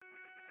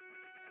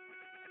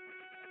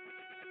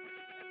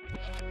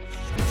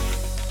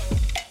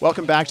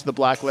Welcome back to the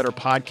Black Letter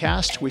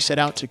Podcast. We set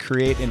out to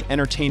create an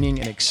entertaining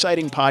and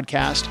exciting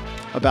podcast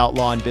about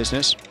law and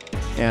business,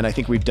 and I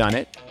think we've done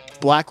it.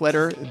 Black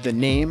Letter, the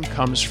name,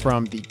 comes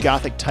from the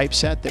Gothic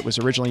typeset that was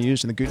originally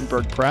used in the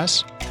Gutenberg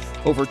press.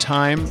 Over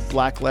time,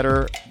 Black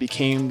Letter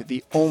became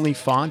the only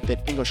font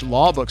that English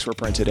law books were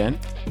printed in.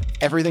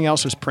 Everything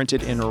else was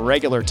printed in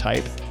regular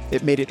type.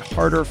 It made it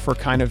harder for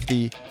kind of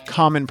the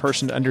common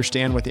person to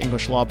understand what the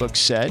English law book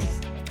said.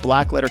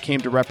 Black Letter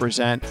came to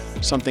represent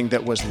something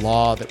that was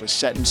law, that was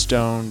set in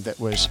stone, that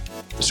was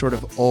the sort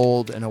of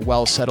old and a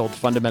well-settled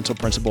fundamental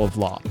principle of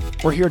law.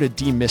 We're here to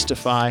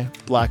demystify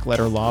Black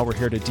Letter law. We're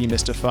here to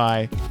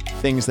demystify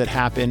things that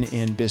happen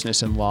in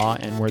business and law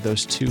and where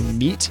those two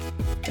meet.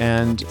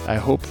 And I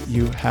hope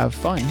you have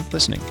fun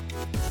listening.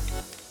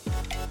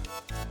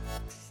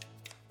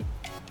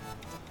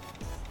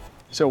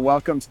 So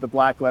welcome to the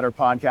Black Letter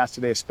Podcast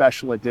today, a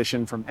special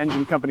edition from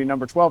Engine Company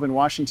number 12 in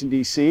Washington,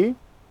 D.C.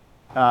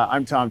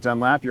 I'm Tom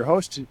Dunlap, your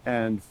host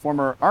and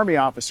former Army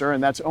officer,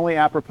 and that's only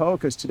apropos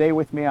because today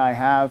with me I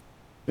have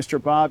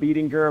Mr. Bob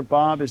Edinger.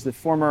 Bob is the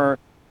former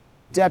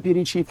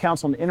Deputy Chief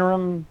Counsel and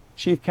Interim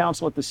Chief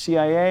Counsel at the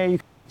CIA.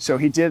 So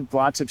he did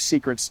lots of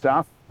secret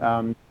stuff.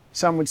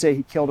 Some would say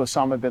he killed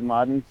Osama bin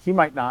Laden. He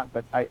might not,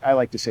 but I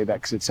like to say that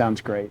because it sounds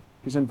great.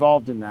 He's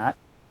involved in that.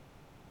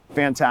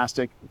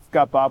 Fantastic. We've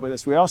got Bob with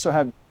us. We also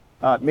have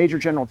Major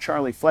General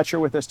Charlie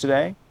Fletcher with us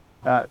today.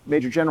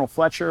 Major General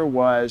Fletcher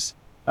was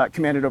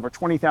commanded over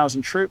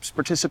 20,000 troops,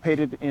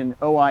 participated in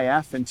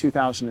OIF in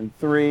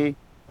 2003,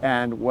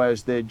 and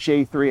was the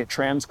J3 at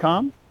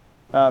Transcom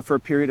for a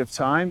period of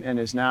time, and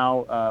is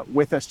now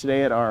with us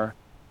today at our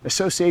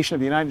Association of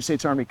the United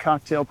States Army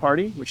cocktail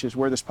party, which is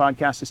where this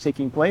podcast is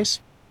taking place.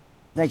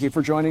 Thank you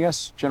for joining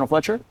us, General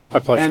Fletcher. My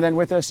pleasure. And then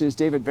with us is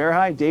David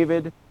Verhey.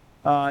 David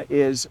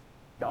is,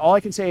 all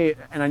I can say,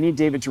 and I need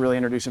David to really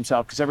introduce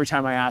himself, because every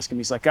time I ask him,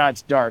 he's like, God,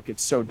 it's dark.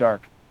 It's so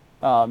dark.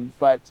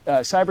 But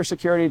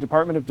cybersecurity,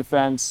 Department of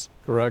Defense.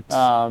 Correct.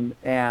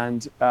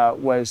 And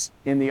was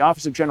in the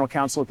Office of General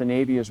Counsel at the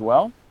Navy as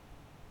well.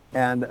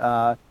 And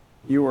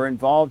you were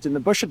involved in the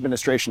Bush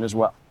administration as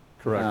well.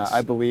 Correct.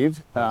 I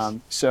believe. Yes.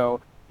 So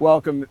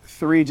welcome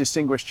three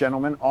distinguished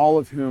gentlemen, all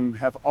of whom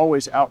have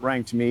always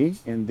outranked me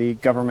in the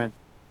government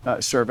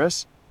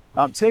service.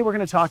 Today we're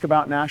going to talk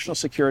about national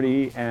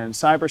security and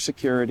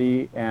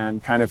cybersecurity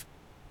and kind of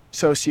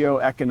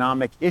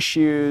socioeconomic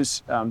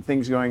issues,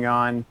 things going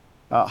on.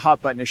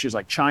 Hot button issues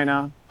like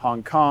China,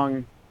 Hong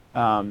Kong,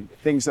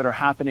 things that are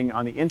happening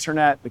on the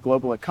internet, the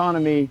global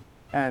economy.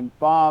 And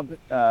Bob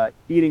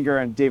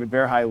Edinger and David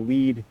Verhey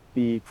lead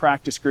the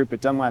practice group at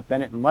Dunlap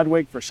Bennett and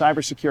Ludwig for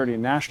cybersecurity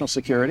and national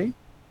security.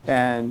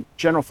 And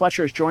General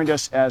Fletcher has joined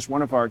us as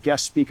one of our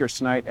guest speakers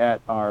tonight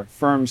at our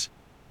firm's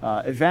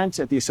event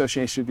at the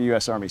Association of the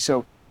U.S. Army.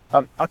 So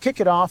I'll kick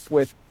it off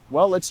with,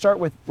 well, let's start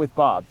with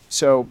Bob.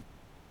 So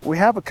we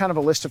have a kind of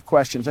a list of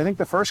questions. I think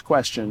the first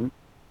question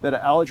that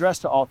I'll address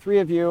to all three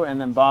of you, and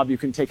then Bob, you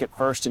can take it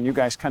first, and you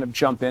guys kind of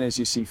jump in as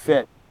you see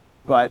fit.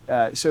 But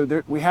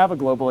we have a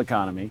global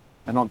economy.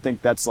 I don't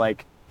think that's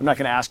like, I'm not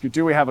going to ask you,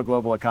 do we have a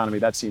global economy?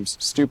 That seems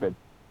stupid.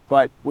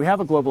 But we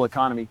have a global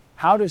economy.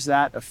 How does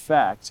that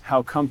affect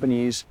how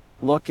companies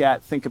look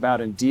at, think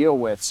about, and deal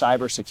with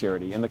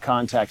cybersecurity in the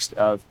context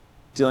of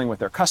dealing with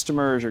their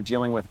customers or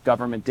dealing with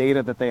government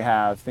data that they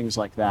have, things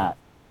like that?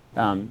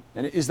 And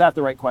is that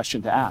the right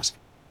question to ask?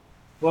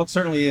 Well, it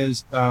certainly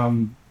is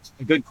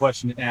a good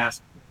question to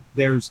ask.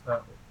 There's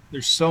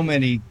so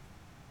many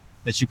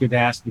that you could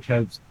ask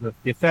because the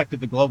effect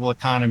of the global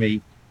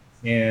economy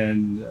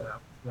and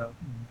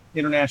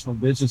international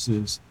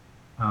businesses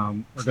are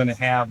going to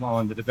have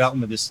on the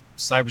development of this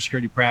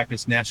cybersecurity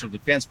practice, national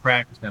defense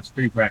practice, national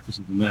security practice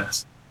is a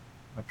mess.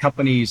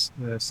 Companies,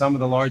 some of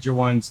the larger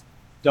ones,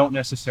 don't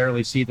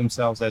necessarily see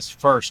themselves as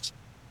first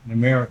an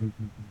American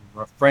company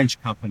or a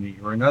French company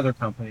or another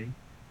company.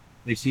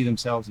 They see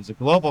themselves as a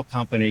global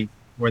company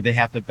where they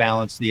have to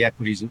balance the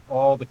equities of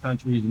all the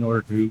countries in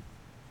order to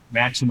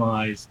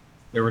maximize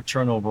their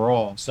return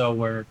overall. So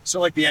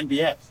like the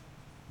NBA.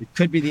 It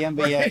could be the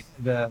NBA.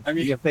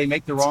 If they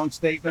make the wrong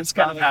statements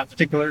on a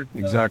particular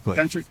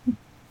country.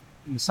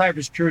 In the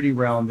cybersecurity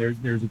realm, there's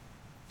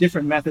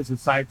different methods of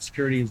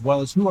cybersecurity as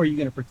well as who are you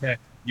going to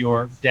protect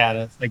your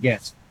data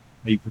against?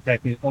 Are you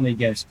protecting it only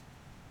against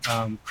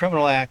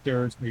criminal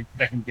actors? Are you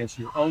protecting against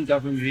your own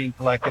government being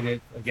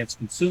collected, against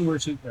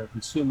consumers,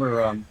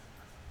 consumer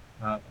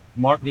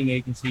marketing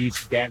agencies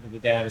to gather the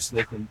data so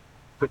they can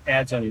put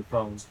ads on your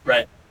phones?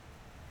 Right.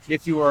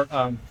 If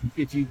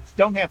you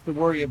don't have to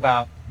worry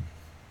about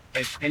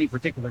any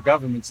particular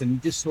governments, then you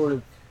just sort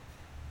of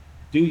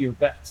do your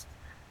best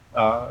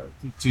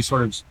to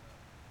sort of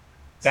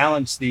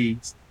balance the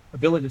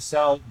ability to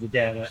sell the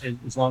data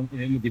as long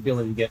as the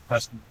ability to get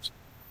customers.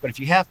 But if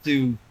you have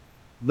to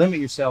limit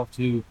yourself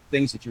to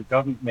things that your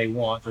government may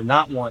want or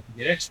not want to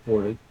get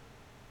exported,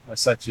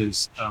 such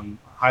as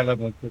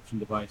high-level encryption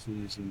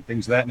devices and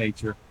things of that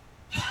nature,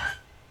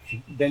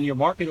 then your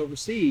market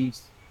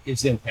overseas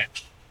is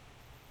impacted.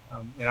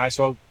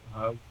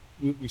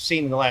 We've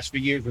seen in the last few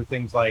years with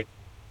things like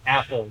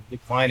Apple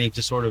declining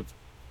to sort of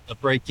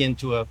break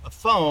into a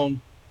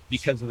phone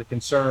because of the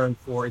concern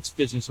for its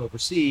business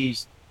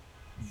overseas,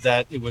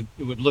 that it would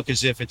look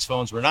as if its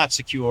phones were not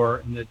secure,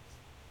 and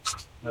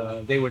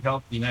that they would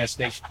help the United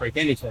States break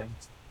anything.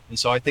 And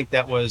so I think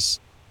that was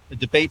a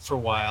debate for a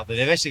while that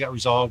eventually got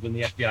resolved when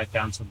the FBI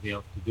found somebody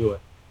else to do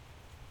it.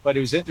 But it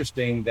was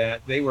interesting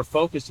that they were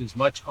focused as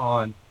much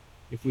on,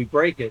 if we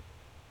break it,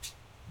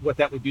 what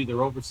that would do to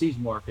their overseas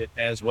market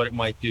as what it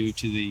might do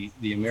to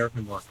the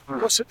American market.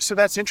 Well, so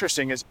that's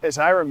interesting. As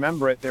I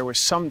remember it, there was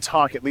some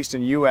talk, at least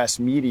in U.S.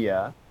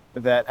 media,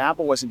 that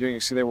Apple wasn't doing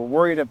it, so they were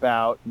worried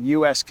about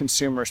U.S.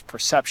 consumers'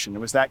 perception.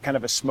 Was that kind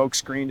of a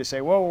smokescreen to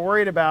say, well, we're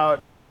worried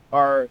about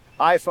our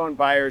iPhone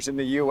buyers in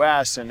the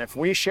U.S., and if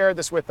we share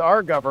this with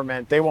our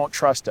government, they won't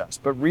trust us.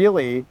 But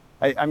really,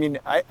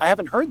 I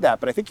haven't heard that,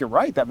 but I think you're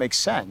right. That makes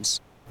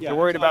sense. Yeah, they're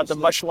worried about the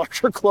much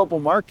larger global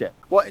market.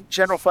 Well,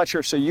 General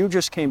Fletcher, so you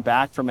just came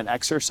back from an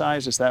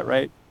exercise, is that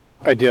right?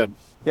 I did.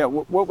 Yeah,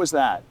 what was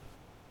that?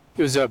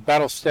 It was a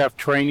battle staff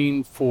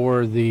training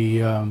for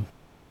the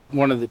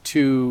one of the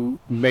two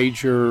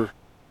major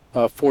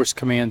force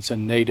commands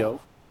in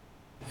NATO.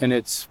 And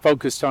it's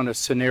focused on a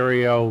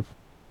scenario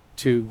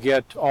to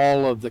get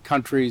all of the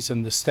countries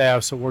and the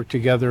staffs that work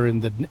together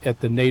at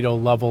the NATO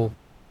level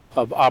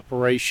of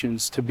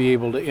operations to be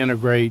able to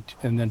integrate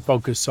and then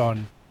focus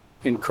on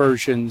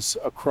incursions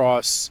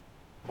across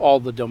all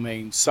the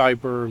domains: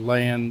 cyber,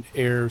 land,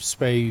 air,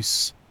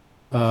 space,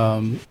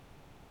 in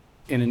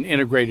an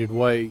integrated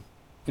way.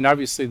 And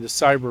obviously the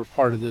cyber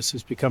part of this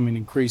is becoming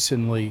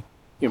increasingly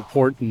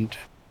important.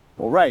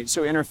 Well, right.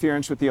 So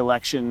interference with the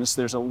elections,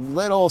 there's a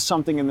little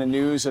something in the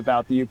news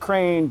about the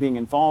Ukraine being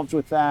involved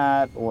with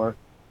that, or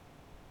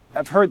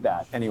I've heard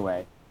that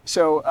anyway.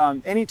 So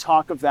any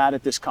talk of that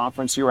at this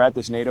conference? You were at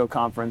this NATO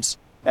conference,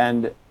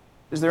 and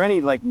is there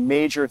any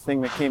major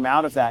thing that came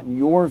out of that in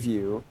your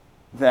view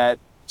that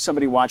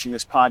somebody watching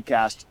this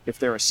podcast, if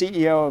they're a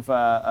CEO of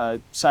a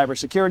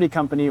cybersecurity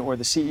company or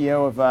the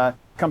CEO of a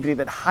company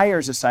that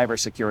hires a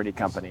cybersecurity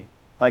company,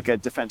 like a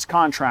defense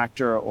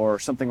contractor or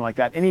something like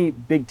that, any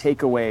big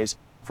takeaways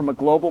from a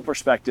global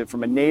perspective,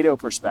 from a NATO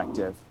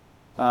perspective,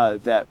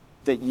 that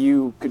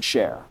you could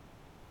share?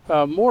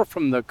 More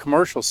from the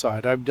commercial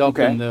side. I've dealt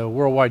in the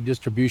worldwide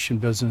distribution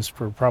business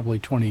for probably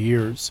 20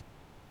 years.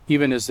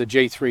 Even as the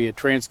J3 at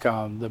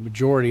Transcom, the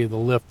majority of the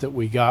lift that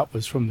we got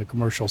was from the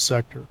commercial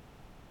sector.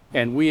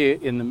 And we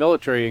in the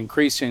military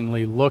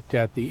increasingly looked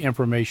at the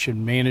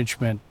information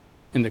management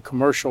in the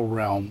commercial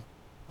realm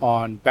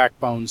on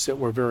backbones that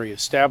were very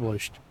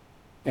established,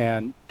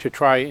 and to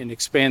try and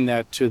expand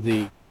that to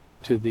the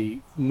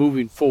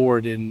moving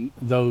forward in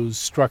those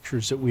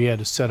structures that we had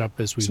to set up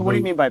as we So what do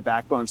you mean by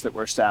backbones that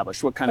were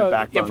established? What kind of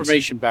backbones?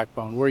 Information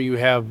backbone, where you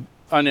have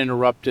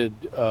uninterrupted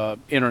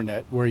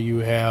internet, where you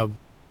have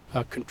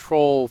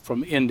control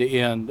from end to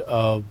end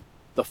of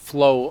the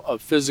flow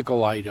of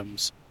physical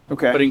items.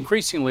 Okay. But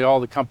increasingly all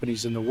the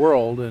companies in the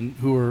world, and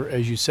who are,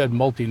 as you said,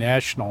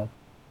 multinational,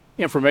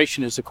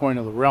 information is the coin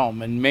of the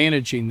realm, and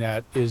managing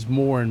that is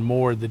more and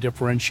more the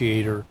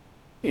differentiator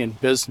in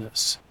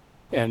business.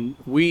 And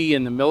we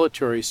in the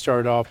military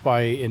started off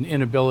by an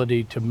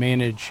inability to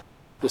manage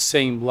the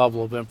same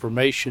level of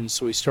information,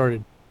 so we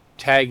started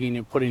tagging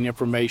and putting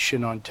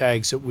information on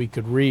tags that we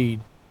could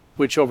read,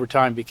 which over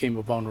time became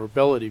a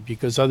vulnerability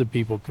because other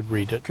people could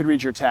read it. Could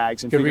read your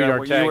tags and Could figure read out our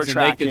what you were tags, and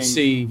they tracking. could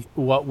see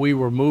what we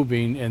were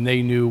moving, and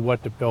they knew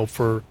what to bill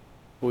for.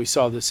 We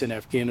saw this in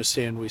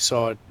Afghanistan. We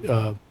saw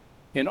it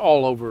in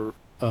all over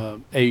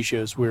Asia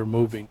as we were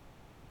moving.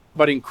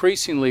 But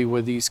increasingly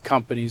with these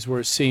companies,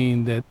 we're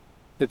seeing that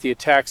the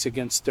attacks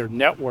against their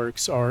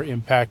networks are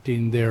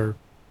impacting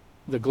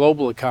the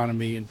global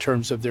economy in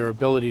terms of their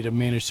ability to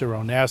manage their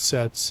own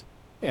assets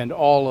and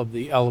all of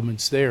the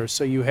elements there.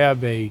 So you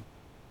have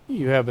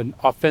an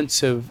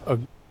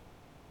offensive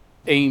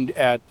aimed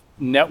at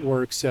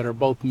networks that are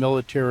both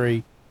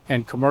military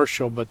and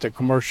commercial, but the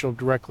commercial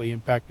directly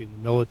impacting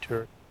the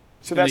military.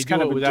 So that's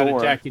kind of a without door.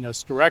 attacking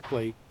us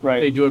directly. Right.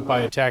 They do it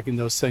by attacking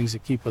those things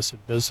that keep us in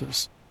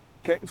business.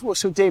 Okay. Well,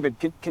 so David,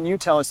 can you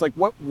tell us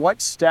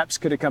what steps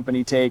could a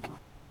company take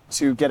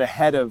to get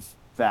ahead of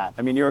that?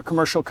 I mean, you're a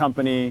commercial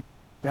company.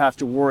 You have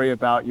to worry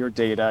about your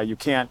data. You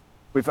can't.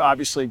 We've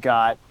obviously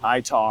got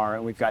ITAR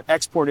and we've got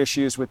export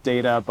issues with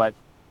data, but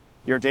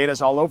your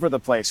data's all over the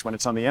place when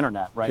it's on the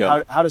internet, right?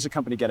 Yeah. How does a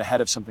company get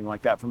ahead of something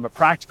like that from a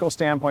practical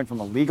standpoint,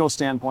 from a legal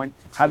standpoint?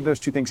 How do those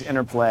two things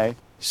interplay?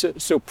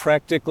 So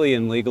practically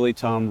and legally,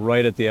 Tom,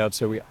 right at the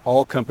outset,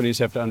 all companies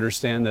have to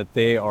understand that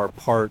they are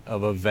part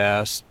of a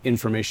vast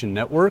information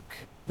network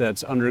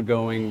that's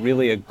undergoing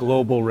really a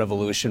global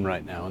revolution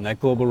right now. And that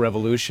global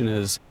revolution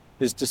is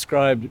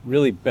described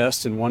really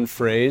best in one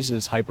phrase,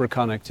 is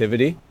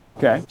hyperconnectivity.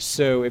 Okay.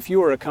 So if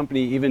you are a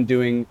company even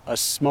doing a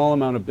small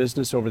amount of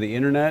business over the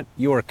internet,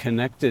 you are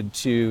connected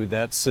to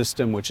that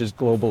system, which is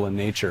global in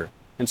nature.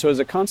 And so as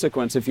a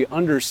consequence, if you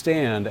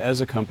understand as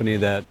a company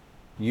that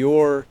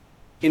your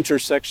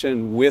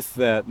intersection with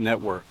that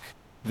network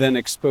then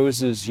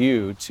exposes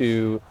you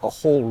to a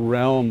whole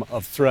realm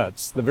of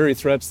threats, the very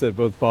threats that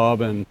both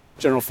Bob and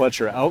General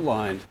Fletcher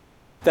outlined,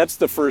 That's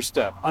the first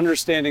step.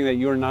 Understanding that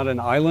you're not an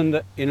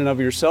island in and of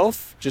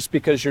yourself. Just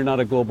because you're not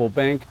a global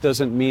bank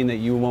doesn't mean that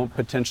you won't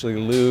potentially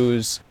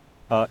lose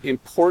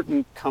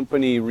important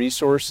company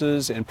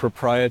resources and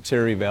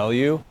proprietary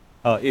value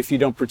if you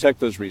don't protect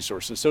those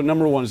resources. So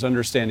number one is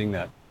understanding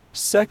that.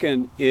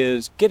 Second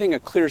is getting a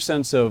clear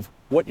sense of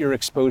what your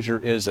exposure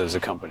is as a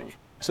company.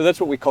 So that's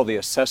what we call the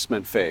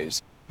assessment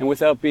phase. And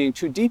without being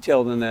too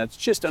detailed in that, it's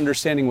just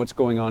understanding what's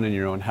going on in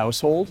your own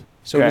household,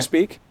 so to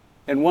speak.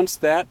 And once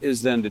that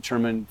is then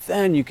determined,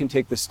 then you can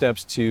take the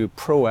steps to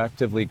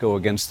proactively go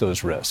against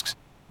those risks.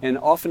 And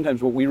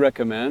oftentimes what we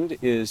recommend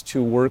is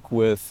to work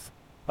with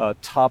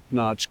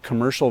top-notch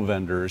commercial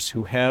vendors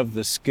who have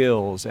the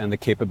skills and the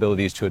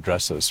capabilities to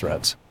address those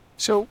threats.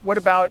 So what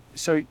about,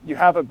 so you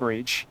have a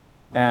breach,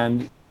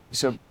 and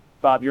so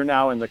Bob, you're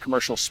now in the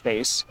commercial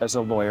space as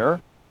a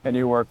lawyer, and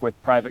you work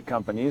with private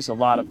companies, a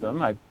lot of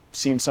them. I've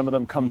seen some of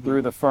them come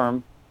through the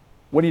firm.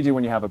 What do you do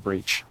when you have a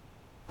breach?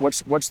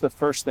 What's the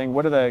first thing?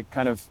 What are the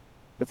kind of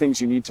the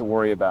things you need to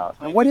worry about?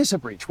 And what is a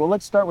breach? Well,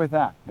 let's start with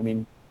that. I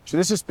mean, so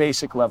this is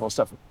basic level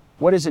stuff.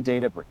 What is a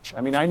data breach?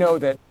 I mean, I know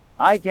that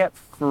I get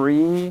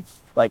free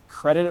like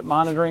credit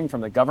monitoring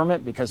from the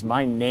government because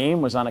my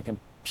name was on a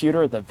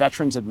computer at the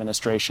Veterans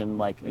Administration.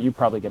 Like you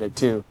probably get it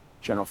too,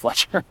 General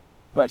Fletcher.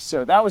 But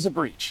so that was a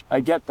breach.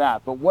 I get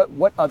that. But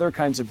what other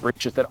kinds of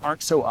breaches that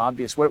aren't so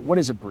obvious? What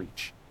is a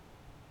breach?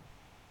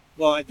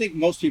 Well, I think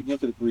most people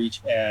look at a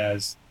breach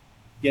as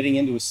getting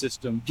into a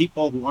system.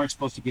 People who aren't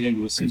supposed to get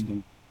into a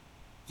system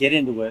get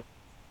into it,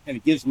 and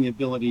it gives them the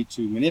ability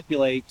to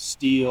manipulate,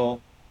 steal,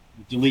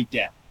 delete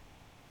data.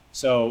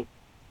 So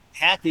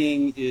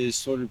hacking is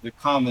sort of the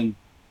common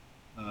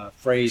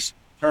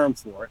term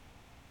for it.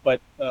 But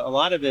a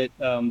lot of it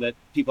that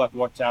people have to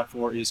watch out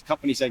for is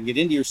companies that can get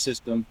into your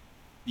system.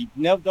 You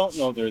don't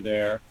know they're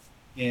there.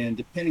 And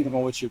depending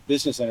on what your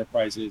business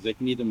enterprise is, they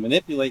can either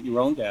manipulate your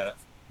own data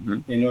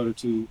in order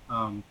to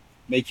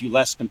make you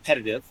less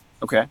competitive.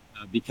 Okay.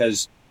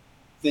 Because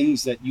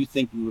things that you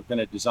think you were going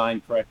to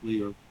design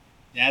correctly or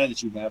data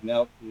that you have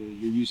now,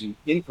 you're using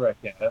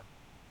incorrect data,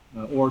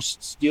 or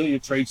steal your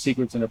trade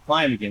secrets and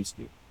apply them against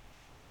you.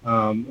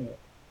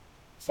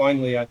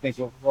 Finally, I think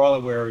what we're all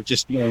aware of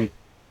just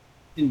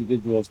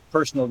individuals'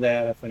 personal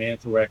data,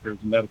 financial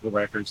records, medical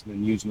records, and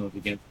then using those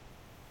against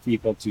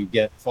people to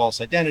get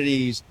false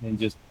identities and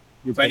just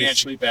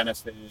Financially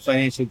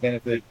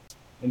benefit.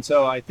 And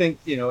so I think,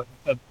 a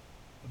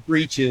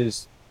breach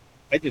is,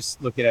 I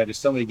just look at it as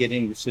somebody getting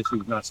into your system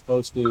who's not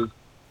supposed to,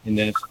 and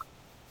then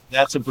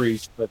that's a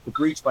breach. But the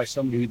breach by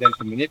somebody who then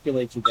can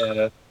manipulate your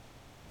data,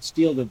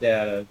 steal the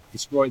data,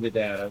 destroy the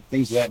data,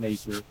 things of that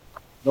nature,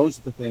 those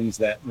are the things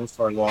that most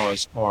of our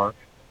laws are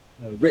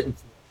written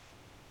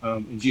for.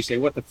 As you say,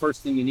 what the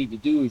first thing you need to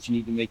do is you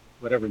need to make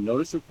whatever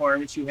notice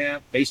requirements you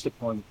have based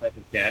upon the type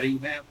of data you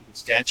have. The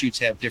statutes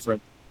have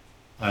different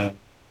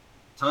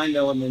time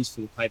elements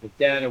for the type of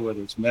data,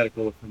 whether it's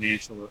medical or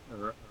financial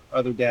or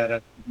other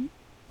data.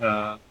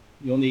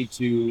 You'll need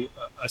to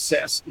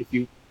assess, if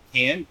you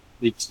can,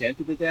 the extent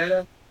of the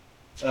data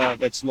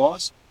that's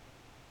lost.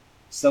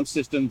 Some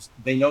systems,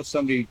 they know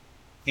somebody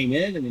came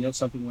in and they know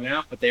something went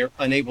out, but they're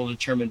unable to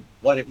determine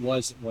what it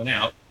was that went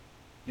out.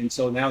 And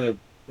so now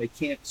they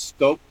can't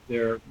scope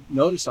their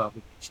notice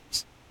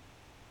obligations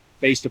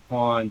based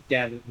upon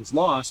data that was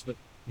lost, but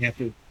you have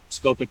to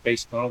scope it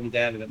based upon all the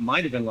data that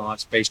might have been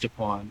lost based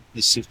upon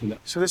the system.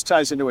 So this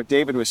ties into what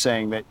David was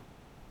saying, that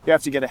you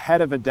have to get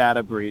ahead of a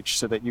data breach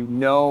so that you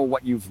know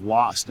what you've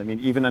lost. I mean,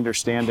 even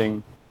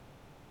understanding,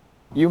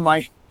 you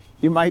might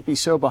be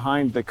so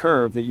behind the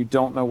curve that you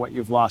don't know what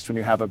you've lost when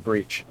you have a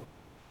breach.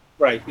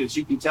 Right, because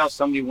you can tell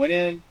somebody went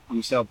in, and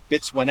you saw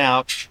bits went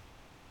out,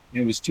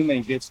 and it was too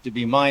many bits to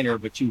be minor,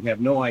 but you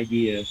have no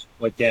idea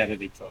what data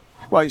they took.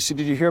 Well, so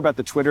did you hear about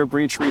the Twitter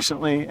breach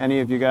recently? Any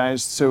of you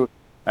guys? So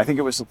I think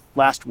it was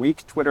last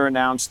week, Twitter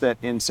announced that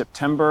in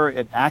September,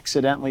 it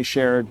accidentally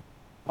shared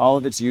all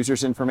of its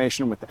users'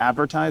 information with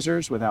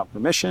advertisers without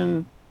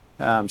permission,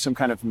 some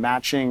kind of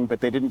matching, but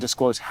they didn't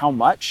disclose how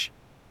much.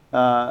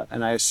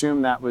 And I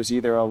assume that was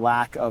either a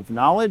lack of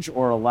knowledge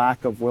or a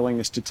lack of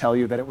willingness to tell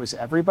you that it was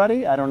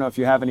everybody. I don't know if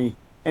you have any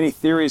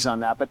theories on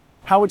that, but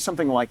how would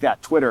something like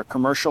that, Twitter,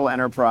 commercial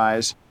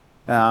enterprise,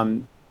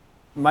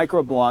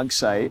 microblog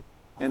site,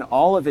 and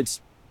all of its,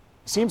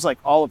 seems like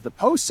all of the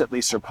posts at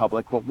least are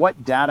public, but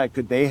what data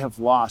could they have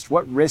lost?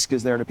 What risk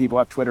is there to people who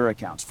have Twitter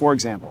accounts, for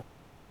example?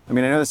 I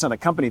mean, I know that's not a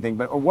company thing,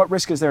 but what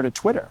risk is there to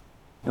Twitter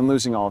in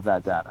losing all of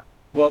that data?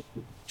 Well,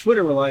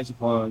 Twitter relies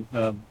upon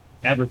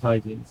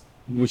advertising,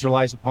 which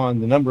relies upon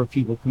the number of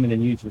people come in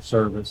and use your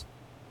service.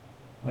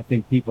 I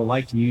think people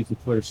like to use the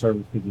Twitter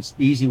service because it's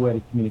an easy way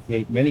to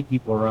communicate. Many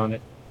people are on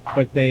it,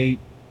 but they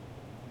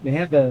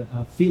have the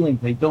feeling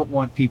they don't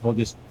want people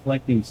just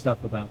collecting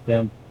stuff about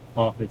them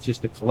off it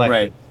just to collect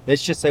Right. it.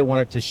 It's just they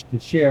want it to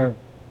share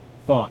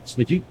thoughts.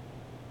 But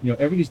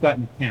everybody's got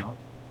an account.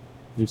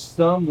 There's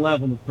some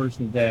level of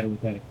personal data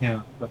with that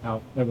account, but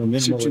however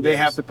minimal Do it they is.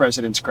 have the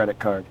president's credit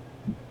card?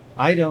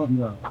 I don't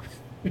know.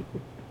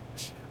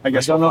 I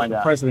guess I don't we'll know if find the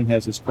out. president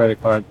has his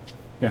credit card,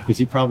 Yeah. because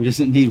he probably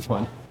doesn't need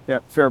one. Yeah,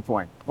 fair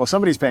point. Well,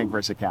 somebody's paying for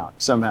its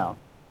account somehow.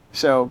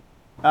 So,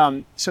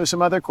 so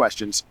some other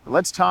questions.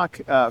 Let's talk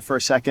for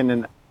a second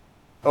and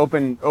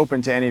open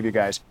to any of you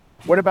guys.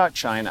 What about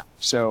China?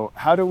 So,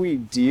 how do we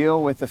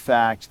deal with the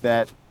fact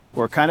that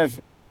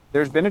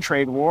there's been a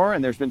trade war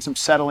and there's been some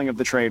settling of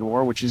the trade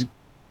war, which is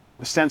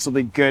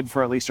ostensibly good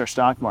for at least our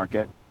stock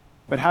market.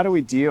 But how do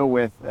we deal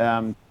with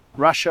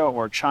Russia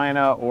or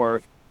China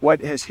or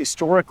what has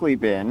historically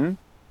been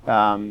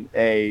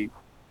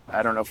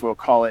I don't know if we'll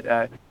call it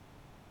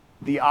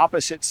the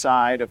opposite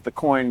side of the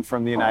coin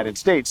from the United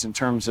States in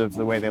terms of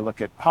the way they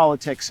look at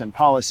politics and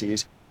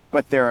policies,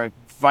 but they're a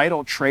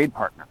vital trade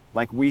partner.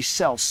 Like we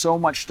sell so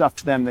much stuff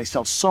to them, they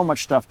sell so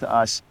much stuff to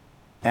us,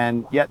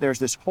 and yet there's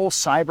this whole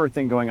cyber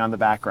thing going on in the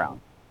background.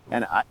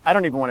 And I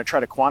don't even want to try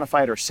to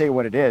quantify it or say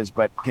what it is,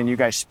 but can you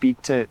guys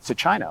speak to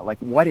China? Like,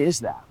 what is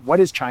that? What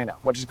is China?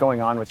 What is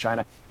going on with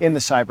China in the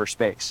cyber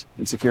space,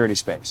 in security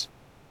space?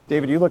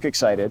 David, you look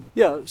excited.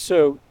 Yeah,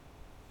 so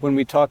when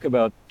we talk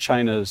about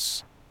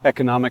China's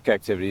economic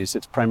activities,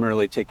 it's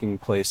primarily taking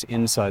place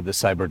inside the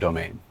cyber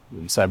domain.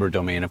 And cyber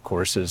domain, of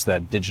course, is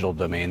that digital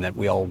domain that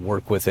we all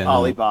work within.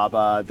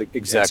 Alibaba, the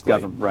exactly.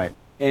 Government, right.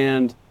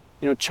 And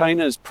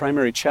China's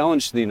primary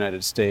challenge to the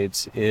United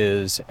States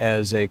is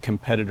as a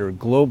competitor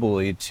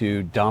globally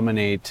to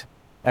dominate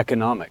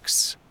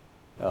economics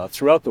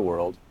throughout the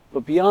world.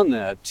 But beyond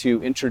that,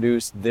 to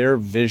introduce their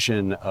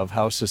vision of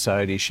how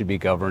society should be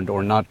governed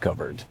or not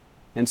governed.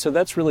 And so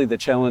that's really the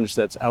challenge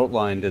that's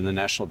outlined in the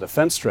National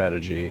Defense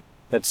Strategy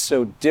that's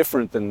so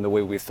different than the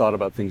way we've thought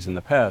about things in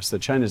the past,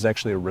 that China is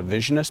actually a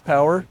revisionist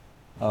power.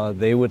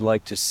 They would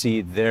like to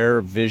see their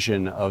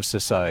vision of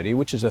society,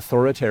 which is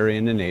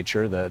authoritarian in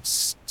nature,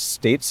 that's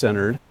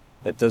state-centered,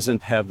 that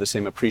doesn't have the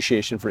same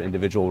appreciation for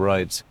individual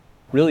rights,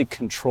 really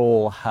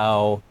control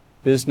how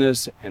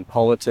business and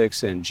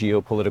politics and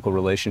geopolitical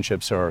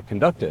relationships are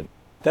conducted.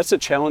 That's a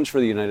challenge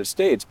for the United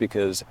States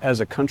because as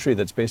a country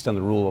that's based on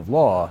the rule of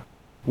law,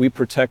 we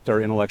protect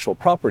our intellectual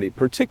property,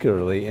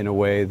 particularly in a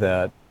way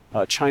that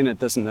China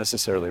doesn't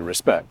necessarily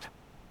respect.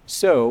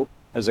 So,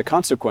 as a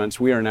consequence,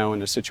 we are now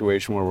in a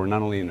situation where we're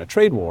not only in a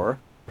trade war,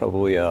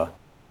 probably a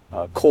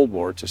Cold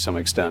War to some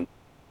extent,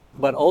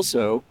 but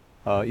also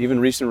even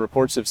recent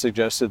reports have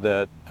suggested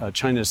that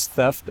China's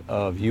theft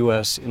of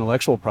U.S.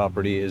 intellectual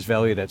property is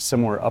valued at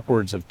somewhere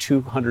upwards of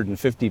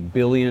 $250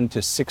 billion to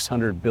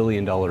 $600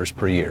 billion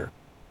per year.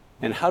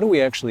 And how do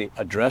we actually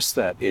address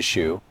that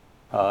issue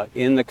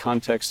in the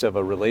context of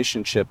a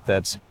relationship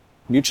that's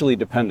mutually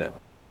dependent?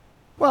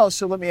 Well,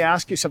 so let me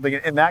ask you something.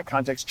 In that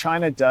context,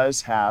 China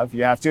does have,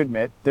 you have to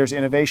admit, there's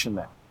innovation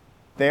there.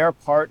 They are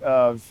part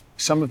of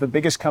some of the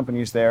biggest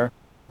companies there.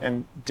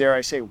 And dare I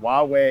say,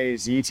 Huawei,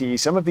 ZTE,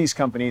 some of these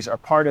companies are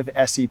part of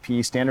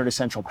SEP, Standard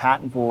Essential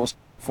Patent Pools,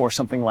 for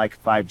something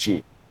like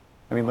 5G.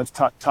 I mean, let's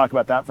talk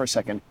about that for a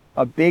second.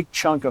 A big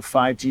chunk of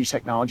 5G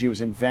technology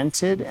was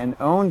invented and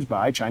owned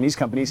by Chinese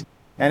companies,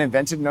 and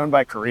invented and owned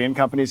by Korean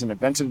companies, and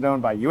invented and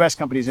owned by US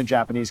companies and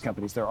Japanese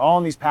companies. They're all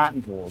in these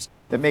patent pools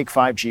that make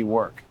 5G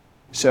work.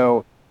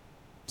 So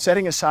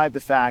setting aside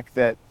the fact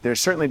that there's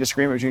certainly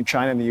disagreement between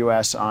China and the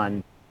US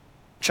on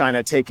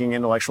China taking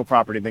intellectual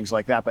property, things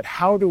like that, but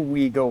how do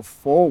we go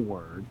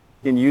forward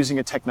in using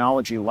a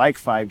technology like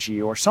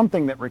 5G or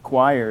something that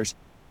requires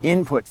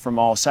input from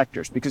all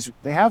sectors? Because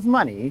they have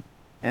money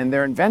and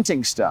they're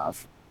inventing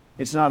stuff.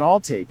 It's not all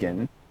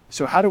taken.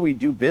 So how do we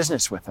do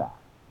business with that?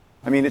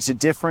 I mean, it's a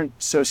different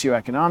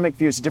socioeconomic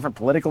view, it's a different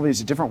political view, it's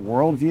a different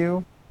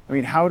worldview. I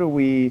mean, how do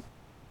we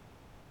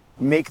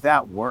make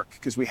that work?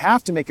 Because we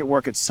have to make it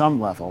work at some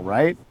level,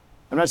 right?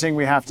 I'm not saying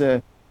we have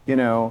to,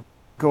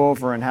 go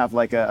over and have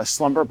like a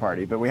slumber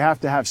party, but we have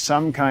to have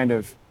some kind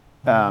of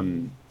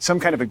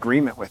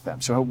agreement with them.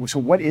 So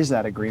what is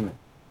that agreement?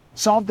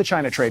 Solve the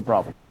China trade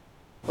problem.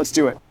 Let's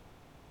do it.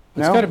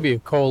 It's got to be a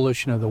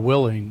coalition of the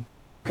willing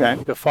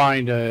to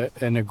find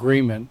an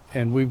agreement.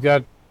 And we've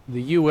got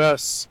the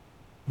U.S.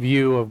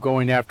 view of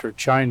going after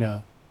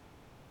China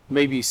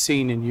may be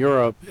seen in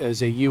Europe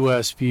as a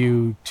U.S.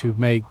 view to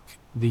make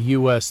the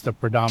U.S. the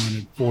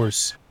predominant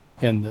force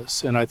in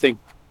this. And I think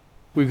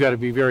we've got to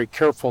be very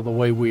careful the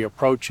way we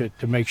approach it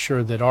to make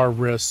sure that our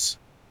risks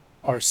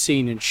are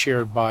seen and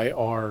shared by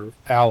our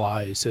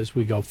allies as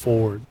we go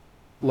forward,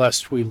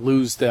 lest we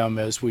lose them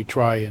as we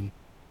try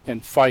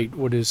and fight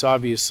what is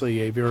obviously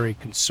a very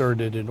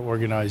concerted and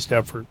organized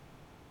effort.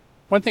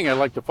 One thing I'd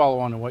like to follow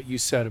on to what you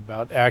said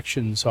about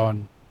actions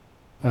on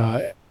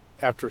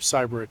after a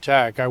cyber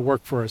attack. I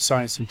worked for a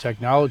science and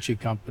technology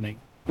company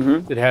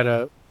that had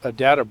a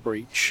data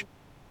breach,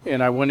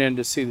 and I went in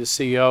to see the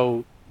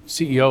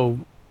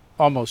CEO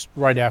almost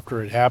right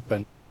after it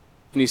happened,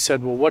 and he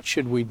said, well, what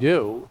should we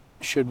do?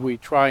 Should we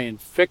try and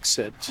fix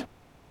it,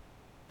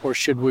 or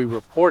should we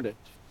report it?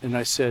 And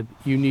I said,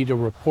 you need to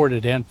report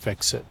it and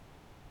fix it.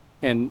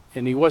 And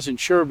he wasn't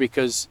sure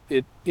because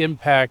it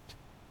impact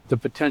the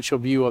potential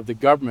view of the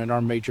government,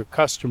 our major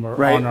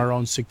customer, on our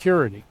own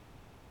security.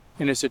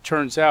 And as it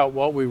turns out,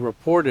 what we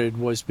reported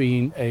was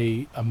being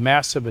a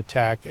massive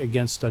attack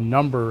against a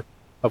number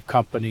of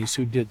companies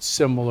who did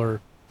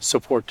similar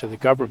support to the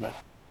government.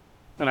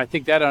 And I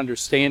think that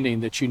understanding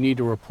that you need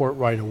to report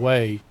right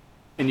away,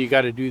 and you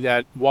got to do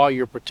that while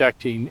you're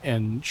protecting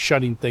and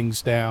shutting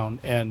things down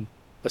and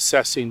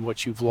assessing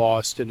what you've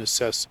lost and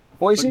assess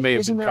Well, what may have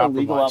isn't been there a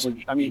legal compromised.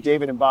 obligation? I mean,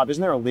 David and Bob,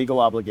 isn't there a legal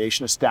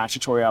obligation, a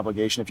statutory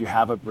obligation? If you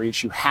have a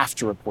breach, you have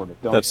to report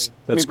it, don't That's you?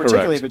 I mean, correct.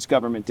 particularly if it's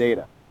government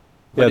data,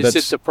 But Yeah, is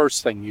that's it the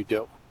first thing you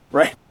do?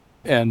 right?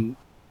 And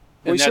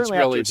We that's certainly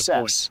really have to the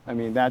point. assess. I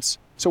mean,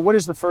 so what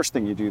is the first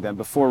thing you do then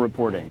before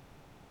reporting?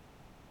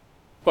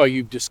 Well,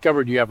 you've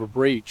discovered you have a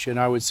breach, and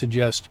I would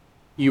suggest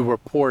you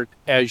report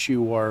as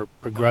you are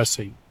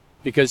progressing.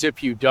 Because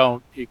if you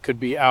don't, it could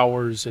be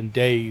hours and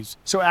days.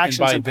 So actions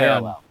by in then-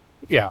 parallel.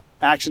 Yeah,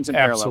 Actions in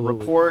parallel. Absolutely.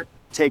 Report,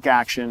 take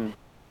action.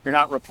 You're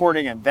not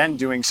reporting and then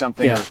doing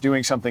something, Yeah. or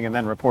doing something and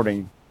then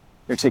reporting.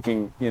 You're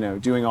taking,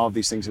 doing all of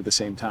these things at the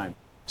same time.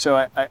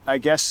 So I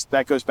guess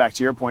that goes back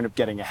to your point of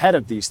getting ahead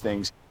of these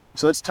things.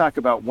 So let's talk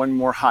about one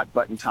more hot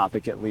button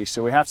topic at least.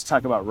 So we have to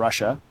talk about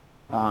Russia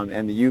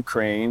and the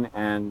Ukraine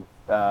and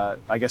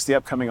I guess the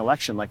upcoming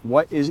election. Like,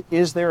 what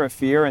is there a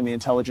fear in the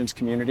intelligence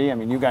community? I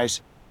mean, you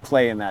guys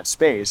play in that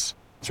space.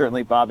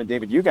 Certainly, Bob and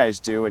David, you guys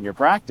do in your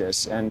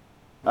practice. And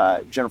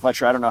General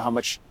Fletcher, I don't know how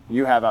much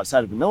you have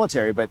outside of the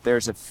military, but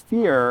there's a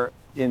fear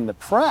in the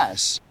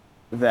press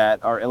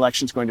that our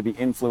election's going to be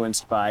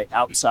influenced by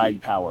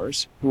outside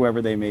powers, whoever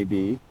they may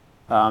be.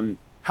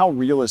 How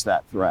real is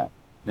that threat?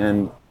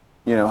 And,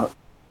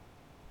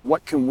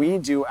 what can we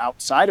do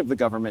outside of the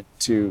government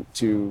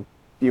to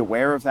be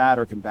aware of that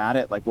or combat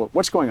it? Like,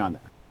 what's going on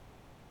there?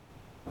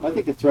 I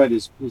think the threat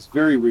is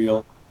very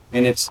real,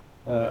 and it's.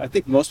 I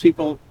think most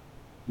people,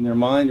 in their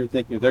mind, are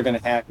thinking they're going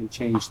to hack and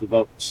change the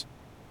votes,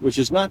 which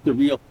is not the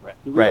real threat.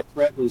 The real Right.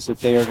 threat is that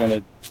they are going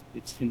to.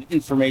 It's an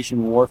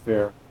information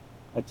warfare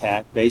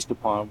attack based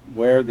upon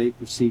where they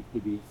perceive to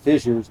be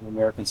fissures in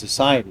American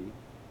society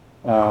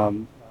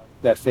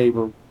that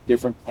favor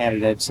different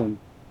candidates and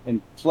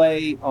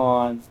play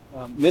on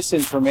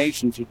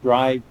misinformation to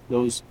drive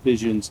those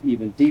visions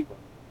even deeper.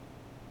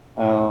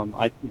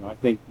 I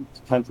think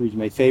countries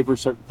may favor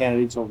certain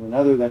candidates over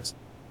another.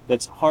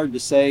 That's hard to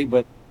say,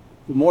 but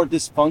the more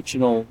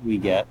dysfunctional we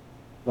get,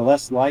 the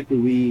less likely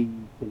we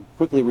can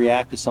quickly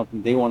react to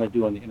something they want to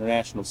do on the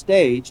international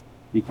stage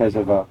because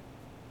of the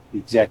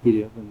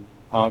executive and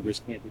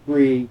Congress can't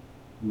agree,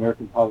 the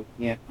American public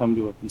can't come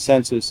to a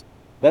consensus.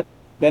 That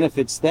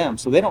benefits them,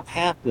 so they don't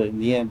have to, in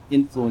the end,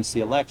 influence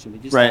the election. They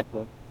just Right. have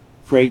to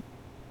create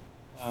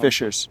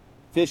Fissures.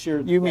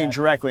 fissure. You mean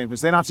directly,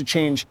 because they don't have to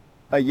change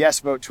a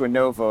yes vote to a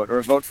no vote or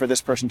a vote for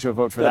this person to a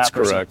vote for That's that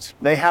person. correct.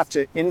 They have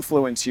to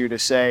influence you to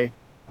say,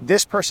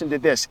 this person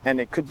did this, and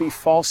it could be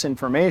false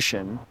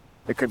information.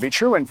 It could be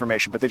true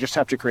information, but they just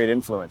have to create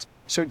influence.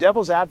 So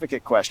devil's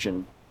advocate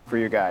question for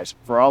you guys,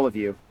 for all of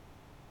you.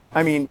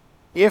 I mean,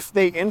 if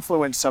they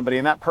influence somebody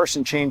and that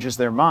person changes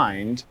their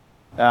mind,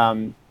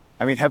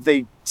 have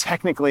they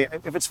technically,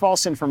 if it's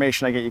false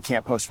information, I get you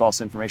can't post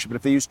false information, but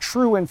if they use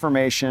true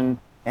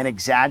information and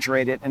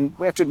exaggerate it, and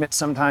we have to admit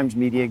sometimes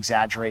media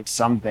exaggerates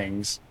some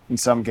things in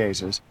some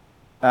cases,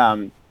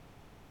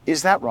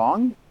 is that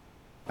wrong?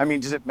 I mean,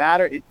 does it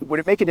matter? Would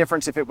it make a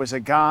difference if it was a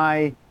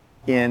guy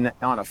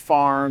on a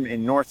farm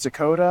in North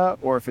Dakota,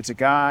 or if it's a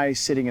guy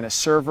sitting in a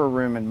server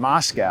room in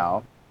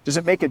Moscow? Does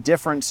it make a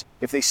difference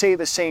if they say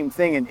the same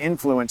thing and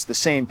influence the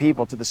same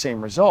people to the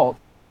same result?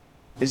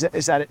 Is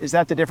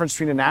that the difference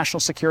between a national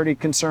security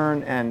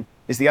concern and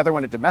is the other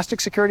one a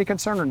domestic security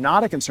concern or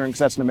not a concern because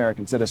that's an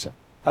American citizen?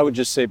 I would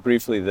just say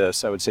briefly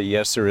this. I would say,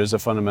 yes, there is a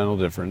fundamental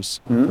difference.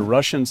 Mm-hmm. The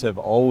Russians have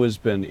always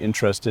been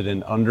interested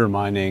in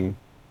undermining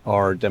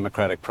our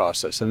democratic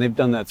process, and they've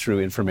done that through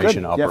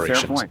information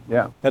operations. Yeah, fair point.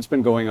 Yeah. That's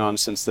been going on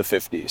since the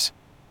 50s.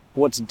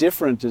 What's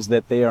different is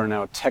that they are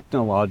now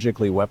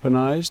technologically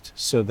weaponized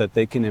so that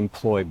they can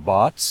employ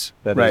bots,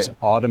 that is Right.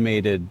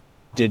 automated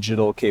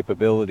digital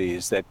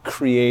capabilities that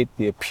create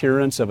the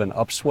appearance of an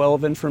upswell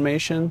of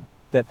information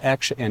that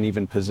actually, and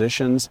even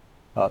positions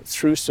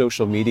through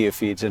social media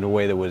feeds in a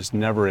way that was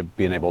never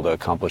been able to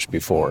accomplish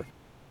before.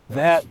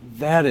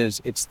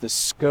 It's the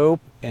scope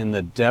and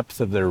the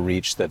depth of their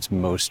reach that's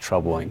most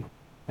troubling.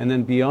 And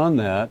then beyond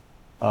that,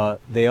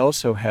 they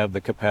also have the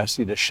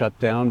capacity to shut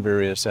down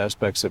various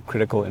aspects of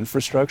critical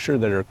infrastructure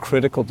that are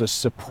critical to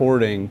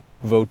supporting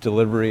vote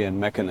delivery and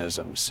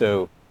mechanisms.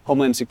 So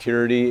Homeland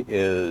Security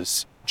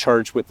is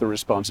charged with the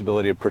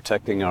responsibility of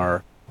protecting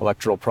our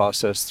electoral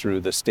process through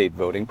the state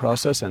voting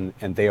process, and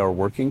they are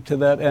working to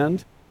that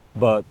end.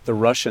 But the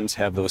Russians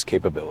have those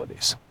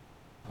capabilities.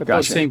 But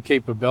those Gotcha. same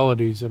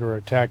capabilities that are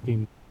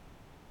attacking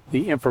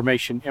the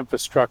information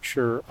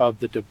infrastructure of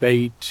the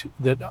debate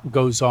that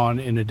goes on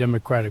in a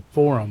democratic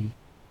forum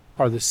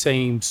are the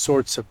same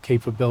sorts of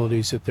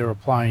capabilities that they're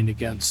applying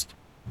against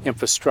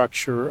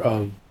infrastructure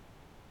of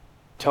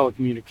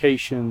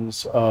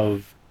telecommunications,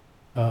 of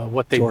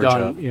what they've Georgia.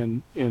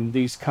 done in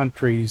these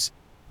countries.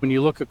 When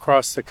you look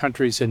across the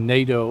countries in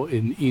NATO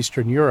in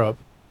Eastern Europe,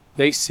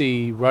 they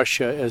see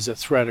Russia as a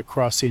threat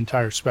across the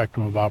entire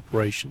spectrum of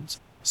operations,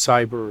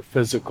 cyber,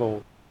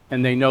 physical,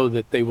 and they know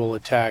that they will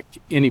attack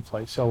any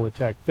place. They'll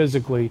attack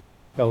physically,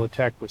 they'll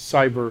attack with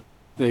cyber,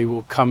 They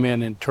will come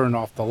in and turn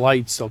off the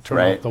lights, they'll turn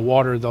Right. off the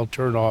water, they'll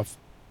turn off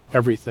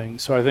everything.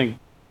 So I think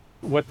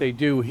what they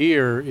do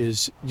here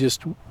is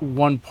just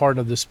one part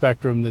of the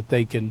spectrum that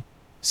they can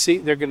see.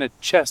 They're going to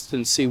test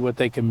and see what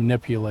they can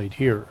manipulate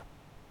here.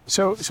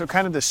 So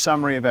kind of the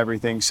summary of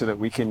everything so that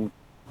we can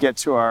get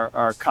to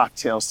our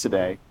cocktails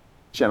today,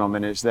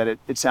 gentlemen, is that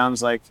it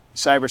sounds like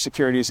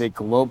cybersecurity is a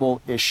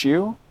global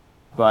issue,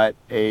 but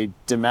a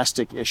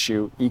domestic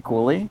issue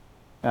equally.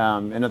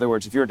 In other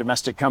words, if you're a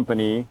domestic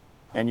company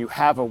and you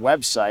have a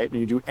website and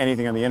you do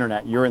anything on the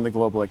internet, you're in the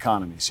global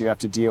economy. So you have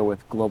to deal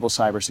with global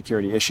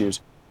cybersecurity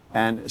issues.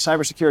 And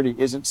cybersecurity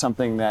isn't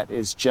something that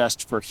is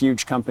just for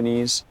huge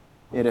companies.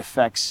 It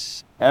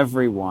affects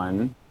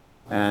everyone.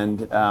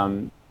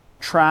 And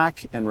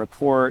track and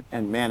report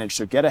and manage.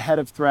 So get ahead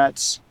of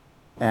threats.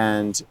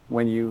 And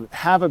when you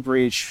have a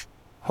breach,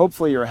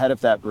 hopefully you're ahead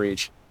of that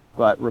breach,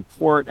 but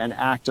report and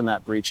act on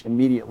that breach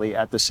immediately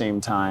at the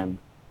same time.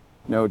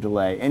 No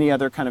delay. Any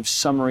other kind of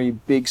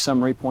big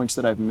summary points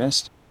that I've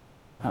missed?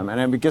 And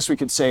I guess we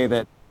could say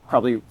that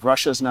probably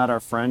Russia's not our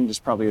friend is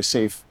probably a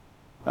safe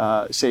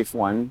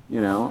one,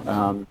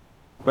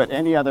 but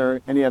any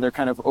other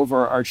kind of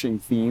overarching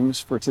themes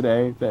for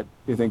today that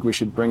you think we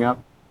should bring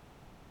up?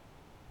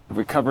 Have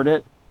we covered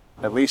it?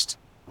 At least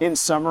in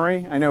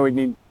summary? I know we'd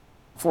need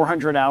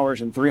 400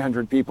 hours and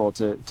 300 people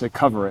to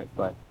cover it,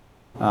 but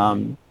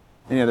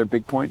any other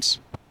big points?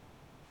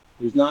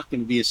 There's not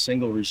going to be a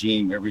single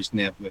regime everybody's going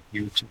to have to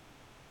adhere to.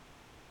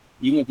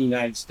 Even with the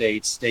United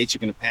States, states are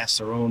going to pass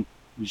their own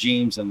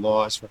regimes and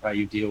laws for how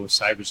you deal with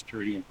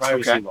cybersecurity and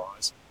privacy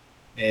laws.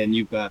 And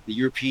you've got the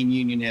European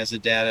Union has a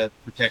data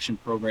protection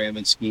program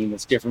and scheme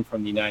that's different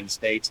from the United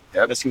States.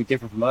 Yep. That's going to be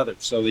different from others.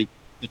 So the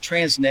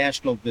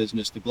transnational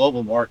business, the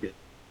global market,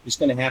 is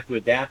going to have to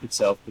adapt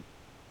itself to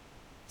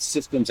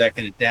systems that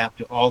can adapt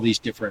to all these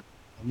different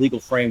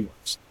legal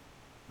frameworks.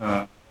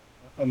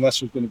 Unless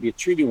there's going to be a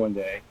treaty one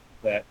day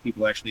that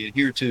people actually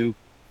adhere to,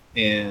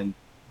 and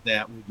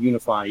that would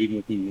unify, even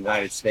within the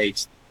United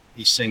States,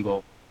 a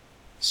single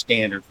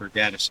standard for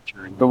data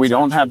security. But we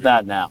don't have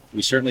that now.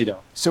 We certainly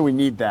don't. So we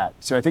need that.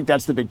 So I think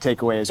that's the big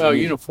takeaway is So we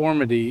need-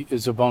 uniformity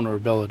is a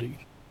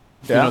vulnerability.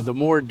 Yeah. The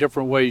more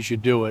different ways you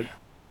do it,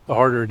 the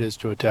harder it is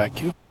to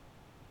attack you.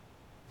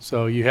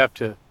 So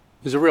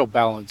there's a real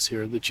balance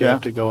here that you Yeah.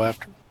 have to go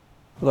after.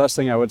 The last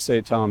thing I would say,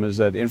 Tom, is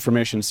that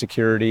information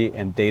security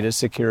and data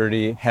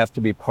security have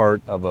to be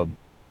part of a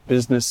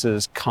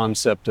business's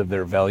concept of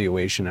their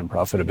valuation and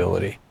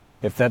profitability.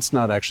 If that's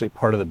not actually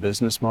part of the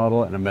business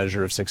model and a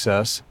measure of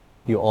success,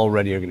 you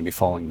already are going to be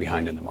falling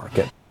behind in the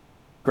market.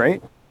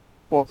 Great.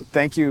 Well,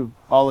 thank you,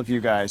 all of you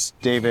guys,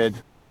 David,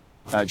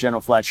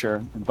 General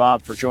Fletcher, and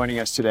Bob, for joining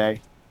us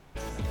today.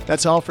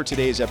 That's all for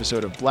today's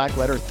episode of Black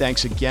Letter.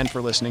 Thanks again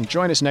for listening.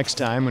 Join us next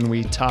time when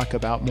we talk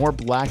about more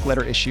Black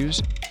Letter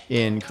issues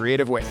in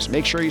creative ways.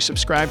 Make sure you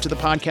subscribe to the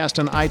podcast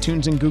on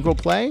iTunes and Google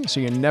Play so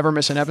you never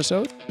miss an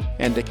episode.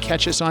 And to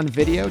catch us on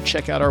video,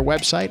 check out our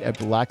website at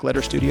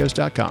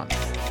blackletterstudios.com.